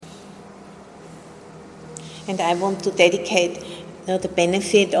And I want to dedicate the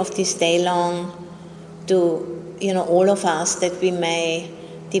benefit of this day long to all of us, that we may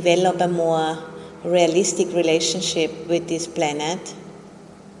develop a more realistic relationship with this planet,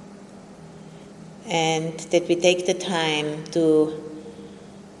 and that we take the time to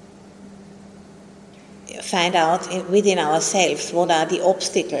find out within ourselves what are the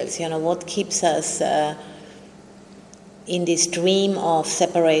obstacles, what keeps us in this dream of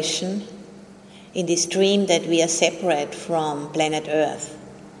separation, in this dream that we are separate from planet Earth,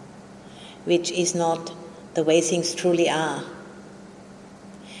 which is not the way things truly are.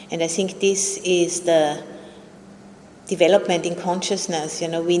 And I think this is the development in consciousness,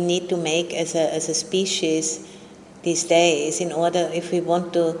 we need to make as a species these days, in order, if we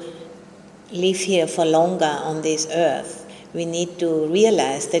want to live here for longer on this earth, we need to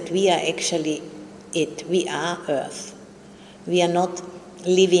realize that we are actually it. We are Earth. We are not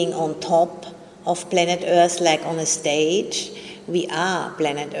living on top of planet Earth like on a stage. We are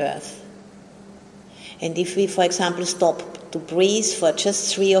planet Earth. And if we, for example, stop to breathe for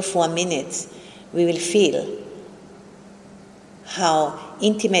just 3 or 4 minutes, we will feel how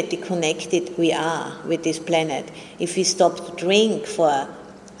intimately connected we are with this planet. If we stop to drink for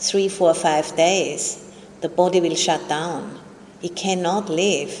 3, 4, 5 days, the body will shut down. It cannot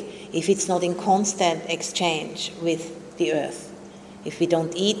live if it's not in constant exchange with the earth. If we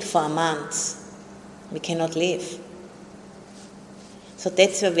don't eat for months, we cannot live. So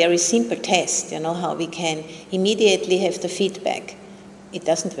that's a very simple test, how we can immediately have the feedback. It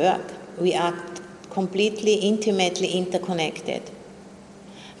doesn't work. We are completely, intimately interconnected.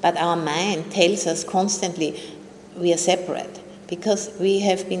 But our mind tells us constantly we are separate, because we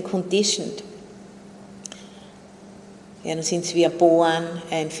have been conditioned, since we are born,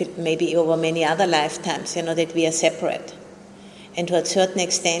 and maybe over many other lifetimes, that we are separate. And to a certain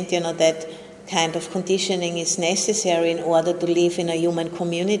extent, that kind of conditioning is necessary in order to live in a human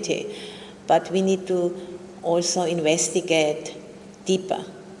community. But we need to also investigate deeper.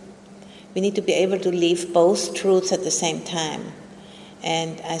 We need to be able to live both truths at the same time.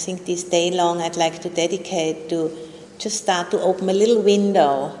 And I think this day long I'd like to dedicate to just start to open a little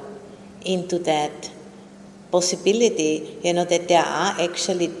window into that possibility, that there are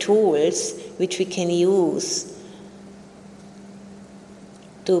actually tools which we can use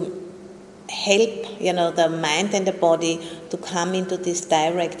to help, the mind and the body to come into this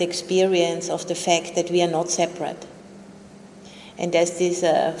direct experience of the fact that we are not separate. And there's this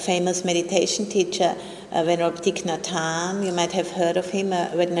famous meditation teacher, Venerable Thich Nhat Hanh, you might have heard of him,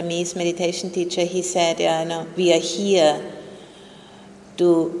 a Vietnamese meditation teacher. He said, we are here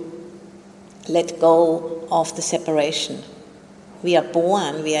to let go of the separation. We are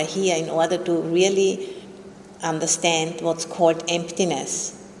born, we are here in order to really understand what's called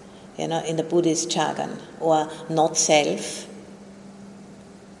emptiness, in the Buddhist jargon, or not self.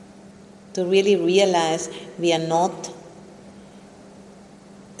 To really realize we are not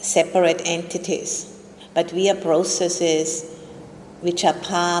separate entities, but we are processes which are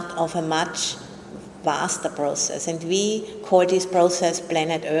part of a much vaster process, and we call this process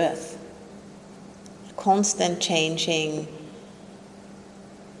planet Earth. Constant changing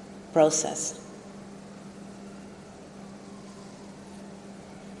process.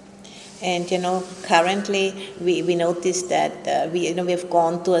 And currently we notice that we've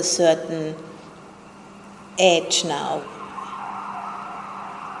gone to a certain edge now,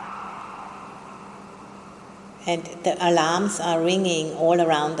 and the alarms are ringing all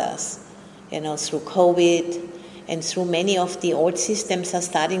around us, through COVID, and through many of the old systems are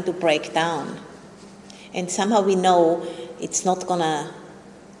starting to break down. And somehow we know it's not going to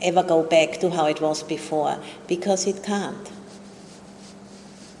ever go back to how it was before, because it can't.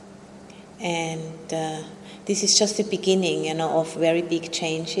 And this is just the beginning, of very big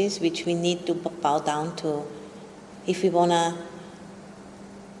changes which we need to bow down to if we want to,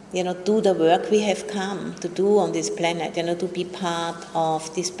 do the work we have come to do on this planet, to be part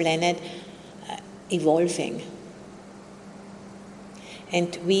of this planet evolving.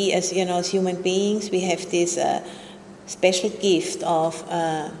 And we, as as human beings, we have this special gift of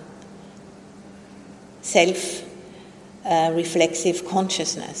self-reflexive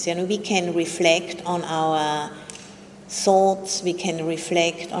consciousness. We can reflect on our thoughts, we can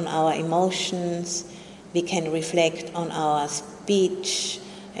reflect on our emotions, we can reflect on our speech,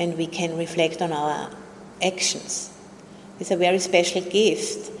 and we can reflect on our actions. It's a very special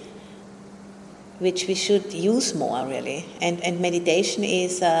gift which we should use more, really. And meditation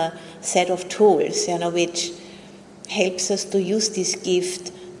is a set of tools, which helps us to use this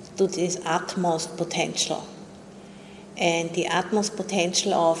gift to its utmost potential. And the utmost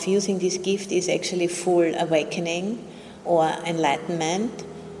potential of using this gift is actually full awakening or enlightenment.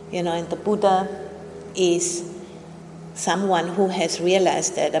 And the Buddha is someone who has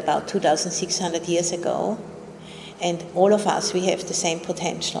realized that about 2,600 years ago. And all of us, we have the same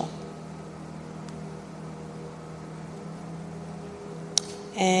potential.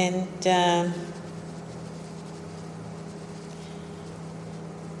 And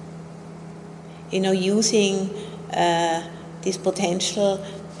using this potential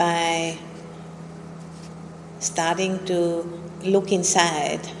by starting to look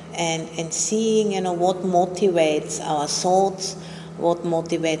inside and seeing, what motivates our thoughts, what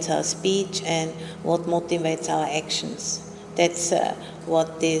motivates our speech, and what motivates our actions. That's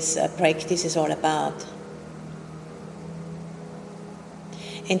what this practice is all about.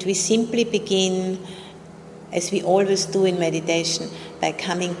 And we simply begin, as we always do in meditation, by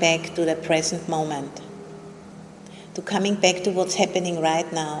coming back to the present moment, to coming back to what's happening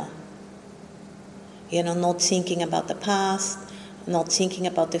right now. Not thinking about the past, not thinking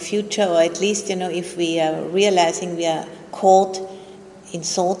about the future, or at least, if we are realizing we are caught in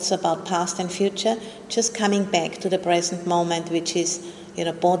thoughts about past and future, just coming back to the present moment, which is,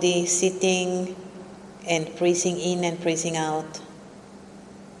 body sitting and breathing in and breathing out.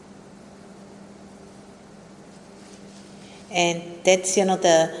 And that's,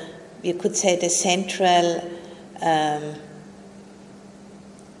 you could say the central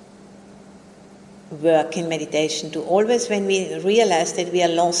work in meditation, to always, when we realize that we are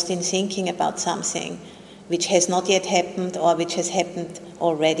lost in thinking about something which has not yet happened or which has happened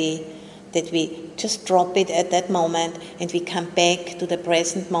already, that we just drop it at that moment and we come back to the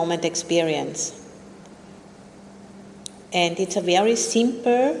present moment experience. And it's a very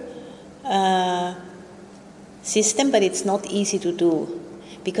simple system, but it's not easy to do,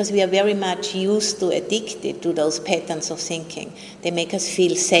 because we are very much used to, addicted to those patterns of thinking. They make us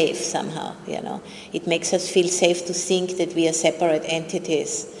feel safe somehow, It makes us feel safe to think that we are separate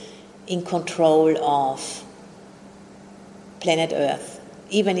entities in control of planet Earth.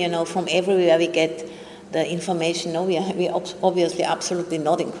 Even, from everywhere we get the information, no, we are obviously absolutely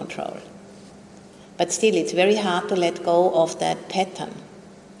not in control. But still, it's very hard to let go of that pattern.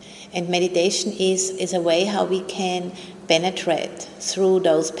 And meditation is a way how we can penetrate through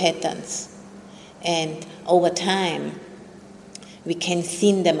those patterns. And over time, we can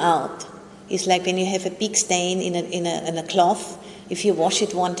thin them out. It's like when you have a big stain in a cloth. If you wash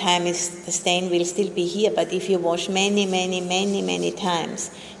it one time, the stain will still be here. But if you wash many, many, many, many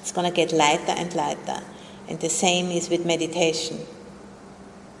times, it's going to get lighter and lighter. And the same is with meditation.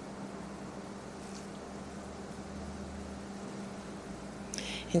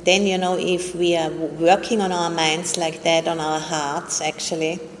 And then, if we are working on our minds like that, on our hearts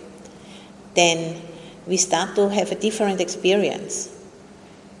actually, then we start to have a different experience.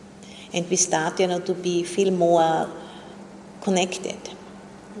 And we start, to feel more connected.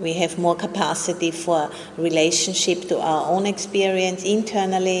 We have more capacity for relationship to our own experience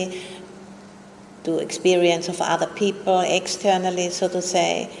internally, to experience of other people externally, so to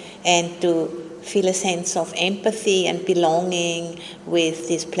say, and to feel a sense of empathy and belonging with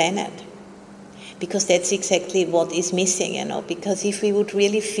this planet. Because that's exactly what is missing, because if we would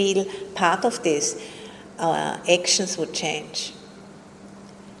really feel part of this, our actions would change.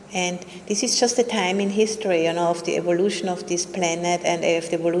 And this is just a time in history, of the evolution of this planet and of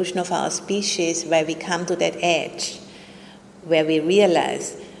the evolution of our species, where we come to that edge, where we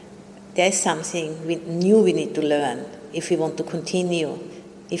realize there's something new we need to learn if we want to continue.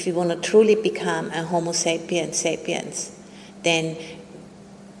 If we want to truly become a Homo sapiens, then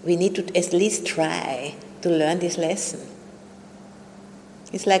we need to at least try to learn this lesson.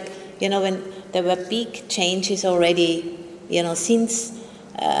 It's like, when there were big changes already, since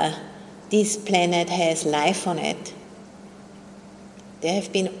this planet has life on it, there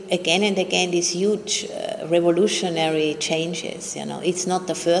have been again and again these huge revolutionary changes. It's not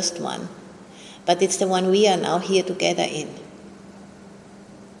the first one, but it's the one we are now here together in.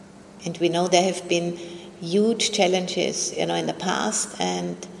 And we know there have been huge challenges, in the past,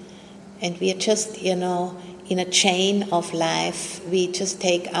 and we are just, in a chain of life. We just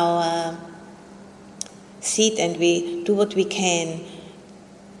take our seat and we do what we can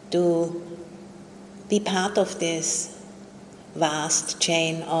to be part of this vast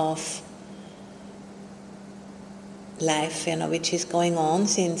chain of life, which is going on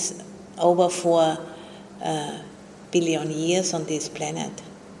since over 4 billion years on this planet.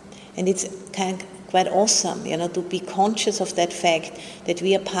 And it's quite awesome, to be conscious of that fact that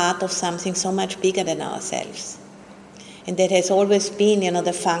we are part of something so much bigger than ourselves. And that has always been,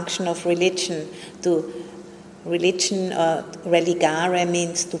 the function of religion, to religion or religare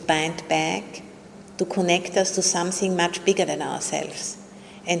means to bind back, to connect us to something much bigger than ourselves.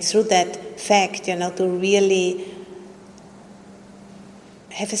 And through that fact, to really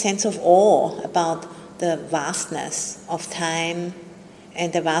have a sense of awe about the vastness of time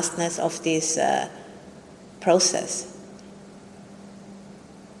and the vastness of this process.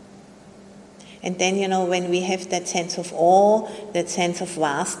 And then, when we have that sense of awe, that sense of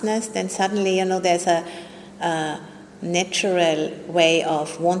vastness, then suddenly, there's a natural way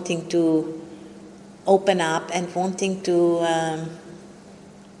of wanting to open up and wanting to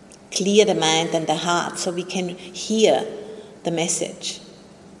clear the mind and the heart so we can hear the message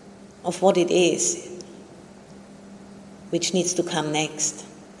of what it is which needs to come next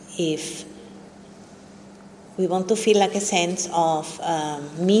if we want to feel like a sense of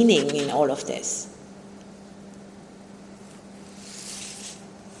meaning in all of this.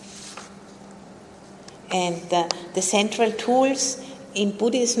 And the central tools in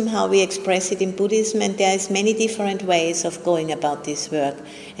Buddhism, how we express it in Buddhism, and there is many different ways of going about this work.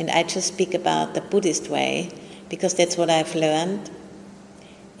 And I just speak about the Buddhist way, because that's what I've learned.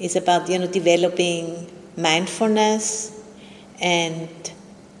 It's about, developing mindfulness and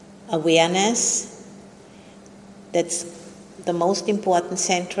awareness. That's the most important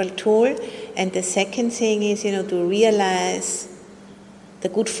central tool. And the second thing is, to realize the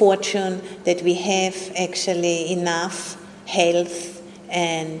good fortune that we have actually enough health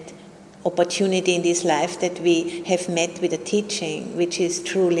and opportunity in this life that we have met with a teaching which is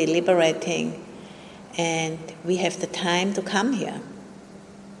truly liberating, and we have the time to come here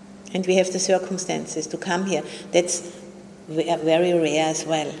and we have the circumstances to come here. That's very rare as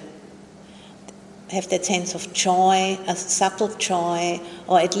well. Have that sense of joy, a subtle joy,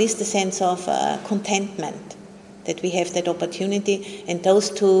 or at least a sense of contentment that we have that opportunity. And those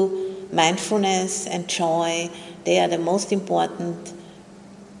two, mindfulness and joy, they are the most important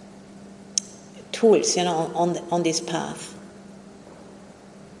tools, on this path.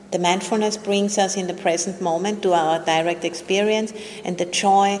 The mindfulness brings us in the present moment to our direct experience, and the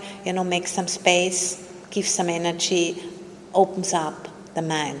joy, makes some space, gives some energy, opens up the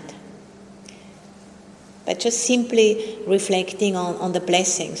mind. But just simply reflecting on the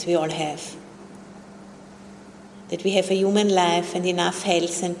blessings we all have. That we have a human life and enough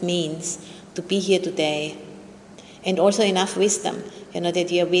health and means to be here today. And also enough wisdom,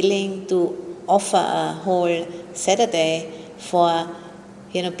 that you're willing to offer a whole Saturday for,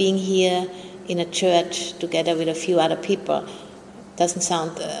 being here in a church together with a few other people. Doesn't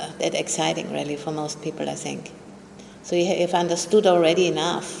sound that exciting, really, for most people, I think. So you have understood already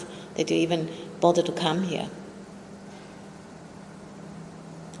enough that you even bother to come here.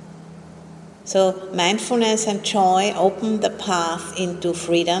 So mindfulness and joy open the path into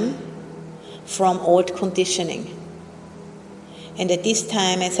freedom from old conditioning. And at this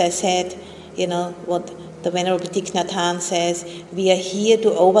time, as I said, what the Venerable Thich Nhat Hanh says, we are here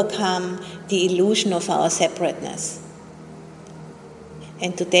to overcome the illusion of our separateness.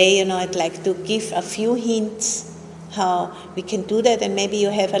 And today, I'd like to give a few hints how we can do that, and maybe you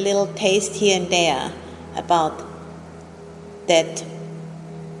have a little taste here and there about that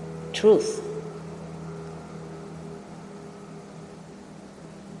truth.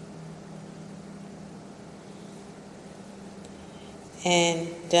 And,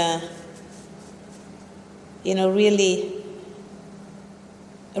 really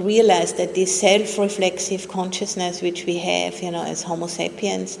realize that this self-reflexive consciousness which we have, as Homo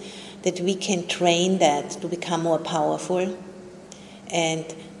sapiens, that we can train that to become more powerful. And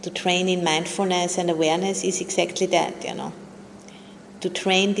to train in mindfulness and awareness is exactly that, To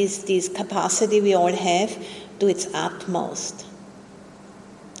train this capacity we all have to its utmost.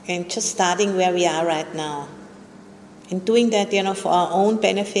 And just starting where we are right now. And doing that, for our own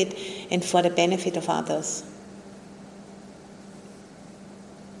benefit and for the benefit of others.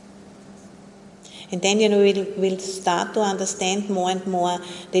 And then, we'll start to understand more and more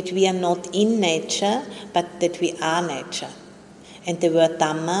that we are not in nature, but that we are nature. And the word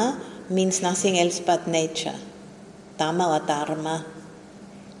Dhamma means nothing else but nature. Dhamma or Dharma,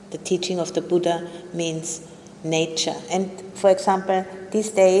 the teaching of the Buddha, means nature. And for example,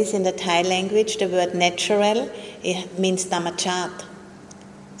 these days in the Thai language, the word natural, it means Dhammachat.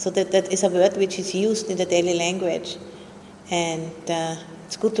 So that is a word which is used in the daily language. And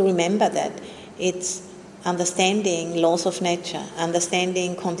it's good to remember that. It's understanding laws of nature,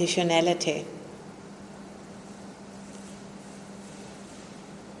 understanding conditionality.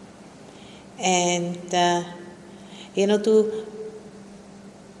 And,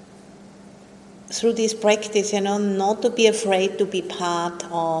 through this practice, not to be afraid to be part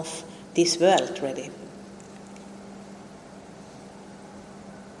of this world, really.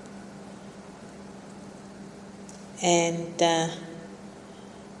 and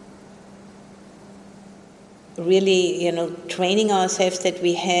really, training ourselves that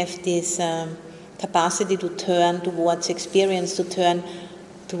we have this capacity to turn towards experience, to turn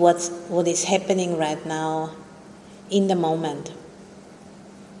towards what is happening right now in the moment.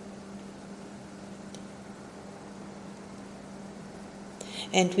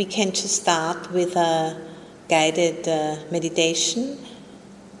 And we can just start with a guided meditation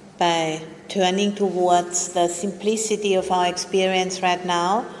by turning towards the simplicity of our experience right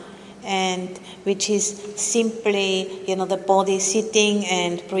now, and which is simply, the body sitting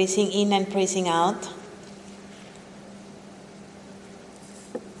and breathing in and breathing out.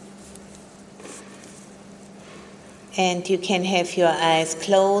 And you can have your eyes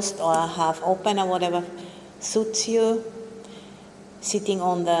closed or half open or whatever suits you. Sitting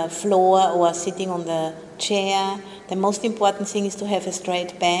on the floor or sitting on the chair. The most important thing is to have a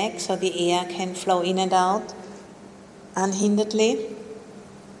straight back so the air can flow in and out unhinderedly.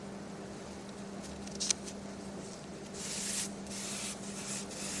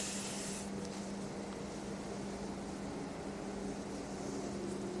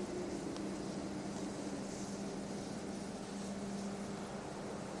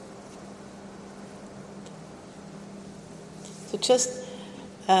 So just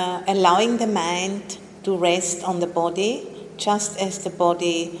allowing the mind to rest on the body, just as the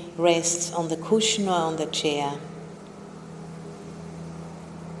body rests on the cushion or on the chair.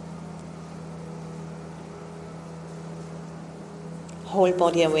 Whole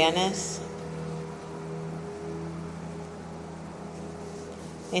body awareness.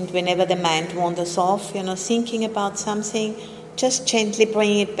 And whenever the mind wanders off, thinking about something, just gently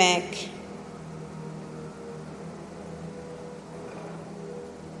bring it back.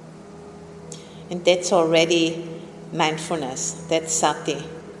 And that's already mindfulness, that's sati,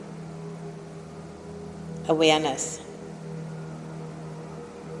 awareness.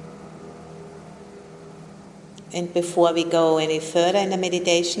 And before we go any further in the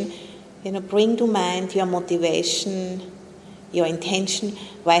meditation, bring to mind your motivation, your intention.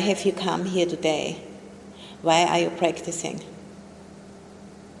 Why have you come here today? Why are you practicing?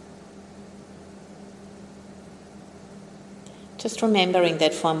 Just remembering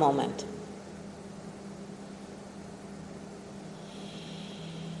that for a moment.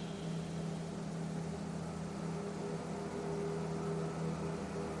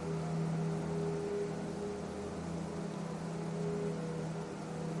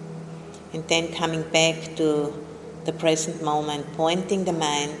 And then coming back to the present moment, pointing the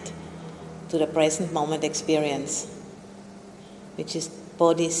mind to the present moment experience, which is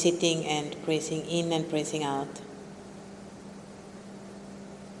body sitting and breathing in and breathing out.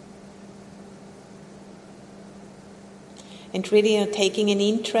 And really taking an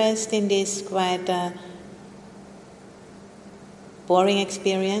interest in this quite boring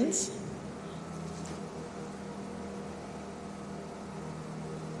experience.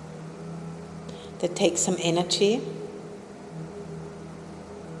 That takes some energy.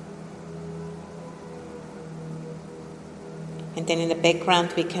 And then in the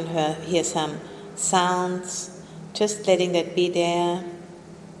background we can hear some sounds, just letting that be there.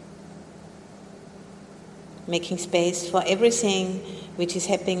 Making space for everything which is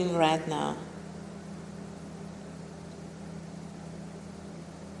happening right now.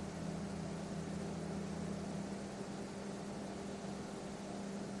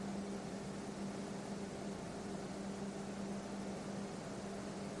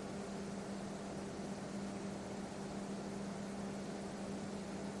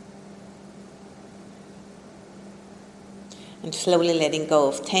 And slowly letting go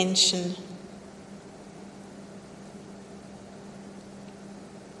of tension.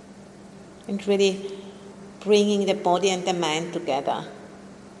 And really bringing the body and the mind together.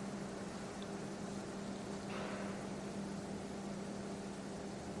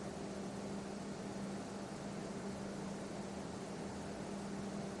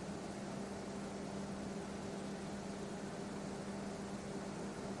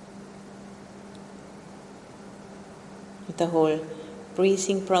 The whole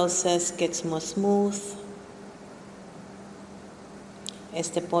breathing process gets more smooth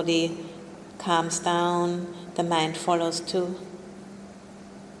as the body calms down, the mind follows too.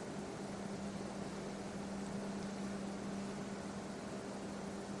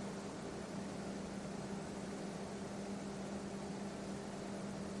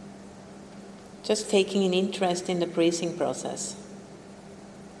 Just taking an interest in the breathing process.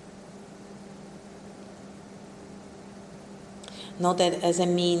 Not as a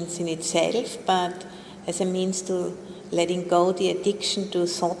means in itself, but as a means to letting go the addiction to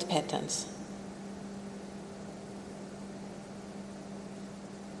thought patterns.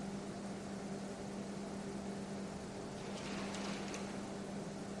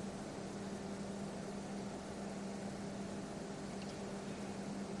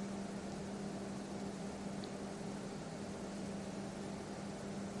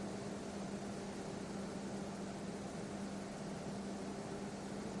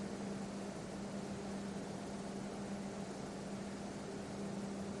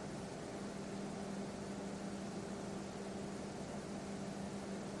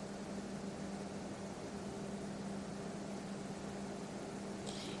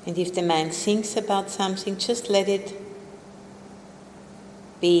 And if the mind thinks about something, just let it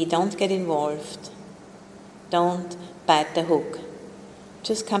be. Don't get involved. Don't bite the hook.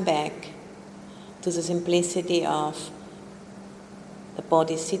 Just come back to the simplicity of the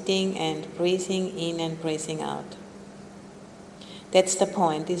body sitting and breathing in and breathing out. That's the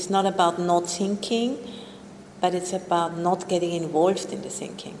point. It's not about not thinking, but it's about not getting involved in the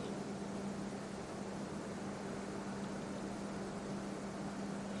thinking.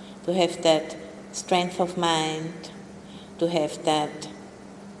 To have that strength of mind, to have that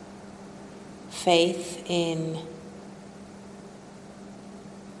faith in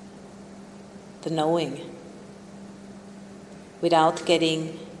the knowing without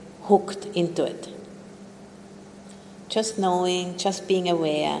getting hooked into it. Just knowing, just being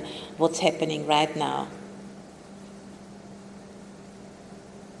aware what's happening right now.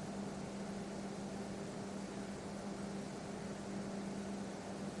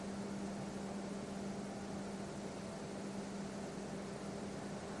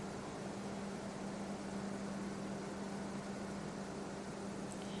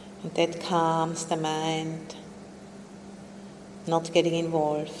 And that calms the mind, not getting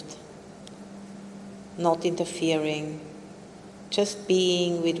involved, not interfering, just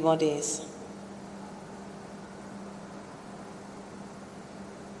being with what is.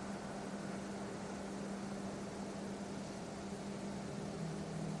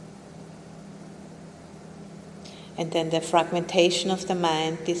 And then the fragmentation of the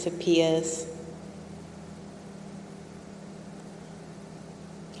mind disappears.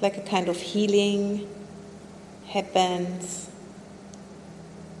 Like a kind of healing happens.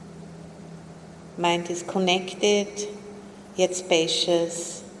 Mind is connected, yet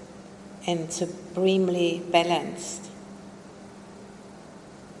spacious and supremely balanced.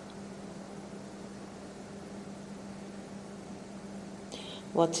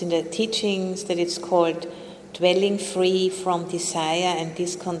 What's in the teachings that it's called dwelling free from desire and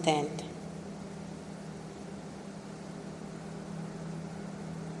discontent.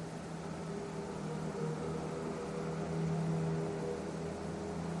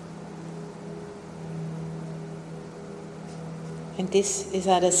 And these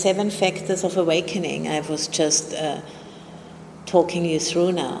are the 7 factors of awakening I was just talking you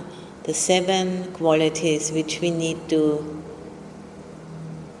through now. The 7 qualities which we need to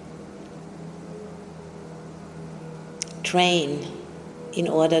train in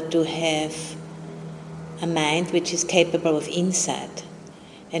order to have a mind which is capable of insight.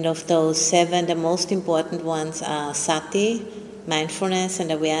 And of those 7, the most important ones are sati, mindfulness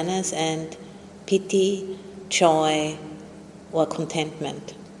and awareness, and piti, joy, or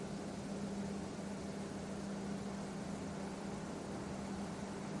contentment.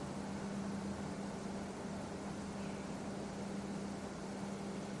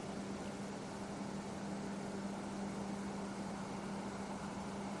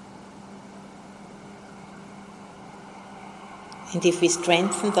 And if we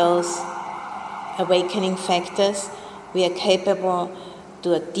strengthen those awakening factors, we are capable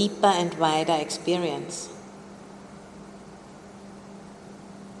to a deeper and wider experience.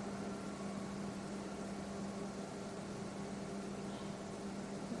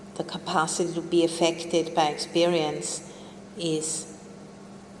 The capacity to be affected by experience is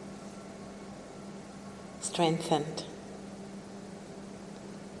strengthened.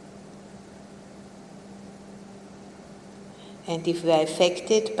 And if we are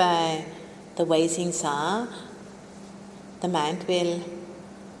affected by the way things are, the mind will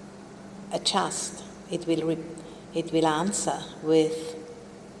adjust. It will answer with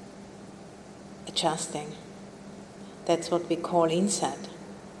adjusting. That's what we call insight.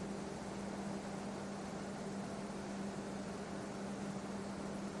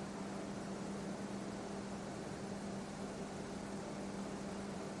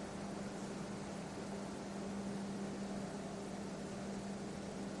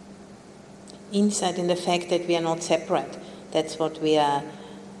 Insight in the fact that we are not separate. That's what we are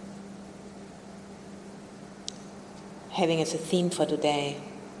having as a theme for today.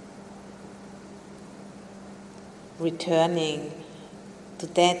 Returning to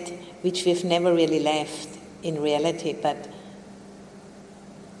that which we've never really left in reality, but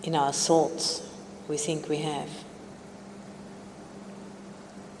in our thoughts we think we have.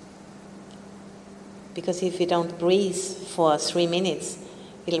 Because if we don't breathe for 3 minutes,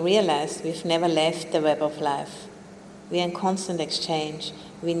 we'll realize we've never left the web of life. We are in constant exchange.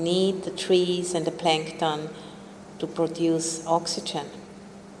 We need the trees and the plankton to produce oxygen.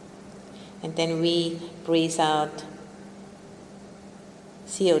 And then we breathe out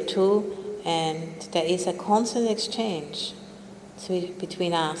CO2, and there is a constant exchange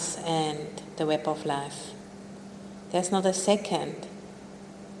between us and the web of life. There's not a second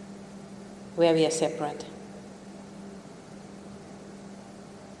where we are separate.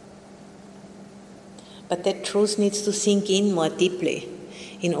 But that truth needs to sink in more deeply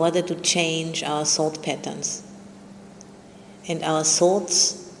in order to change our thought patterns. And our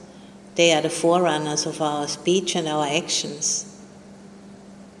thoughts, they are the forerunners of our speech and our actions.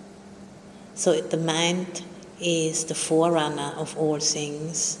 So the mind is the forerunner of all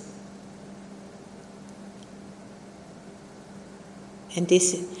things. And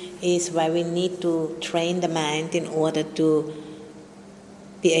this is why we need to train the mind in order to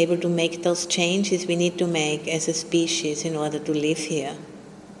be able to make those changes we need to make as a species in order to live here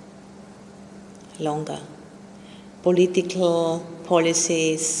longer. Political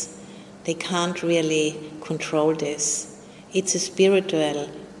policies, they can't really control this. It's a spiritual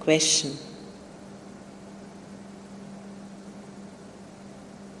question.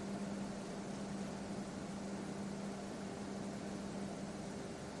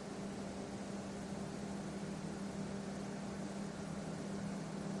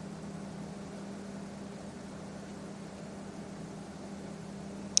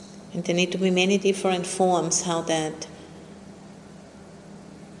 And there need to be many different forms how that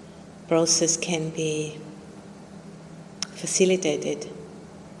process can be facilitated.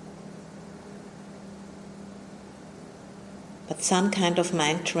 But some kind of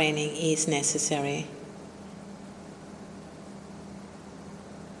mind training is necessary.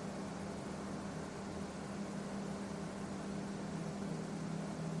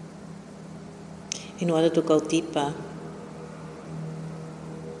 In order to go deeper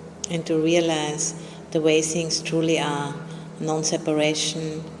and to realize the way things truly are,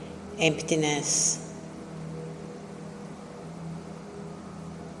 non-separation, emptiness,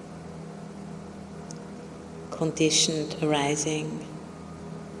 conditioned arising.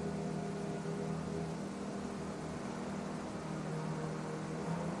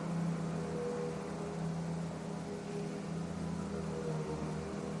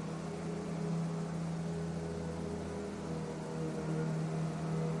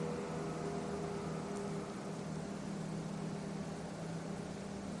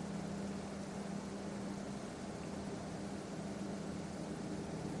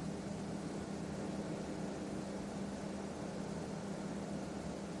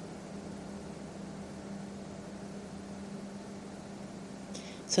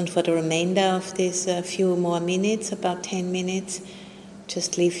 So for the remainder of these few more minutes, about 10 minutes,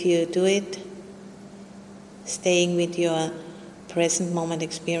 just leave you do it, staying with your present moment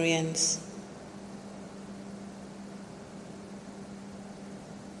experience.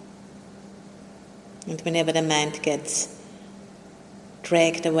 And whenever the mind gets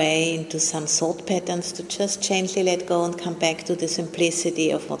dragged away into some thought patterns, to just gently let go and come back to the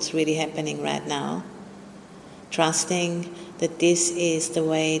simplicity of what's really happening right now, trusting that this is the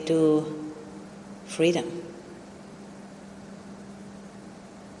way to freedom.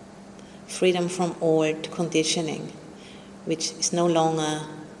 Freedom from old conditioning, which is no longer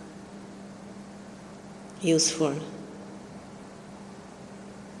useful,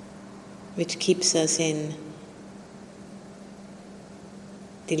 which keeps us in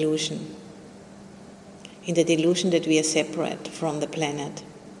delusion, in the delusion that we are separate from the planet.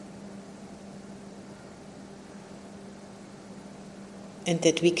 And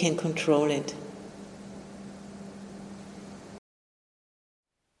that we can control it.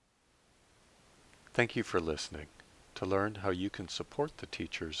 Thank you for listening. To learn how you can support the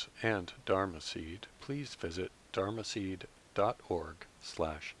teachers and Dharma Seed, please visit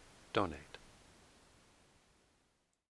dharmaseed.org/donate.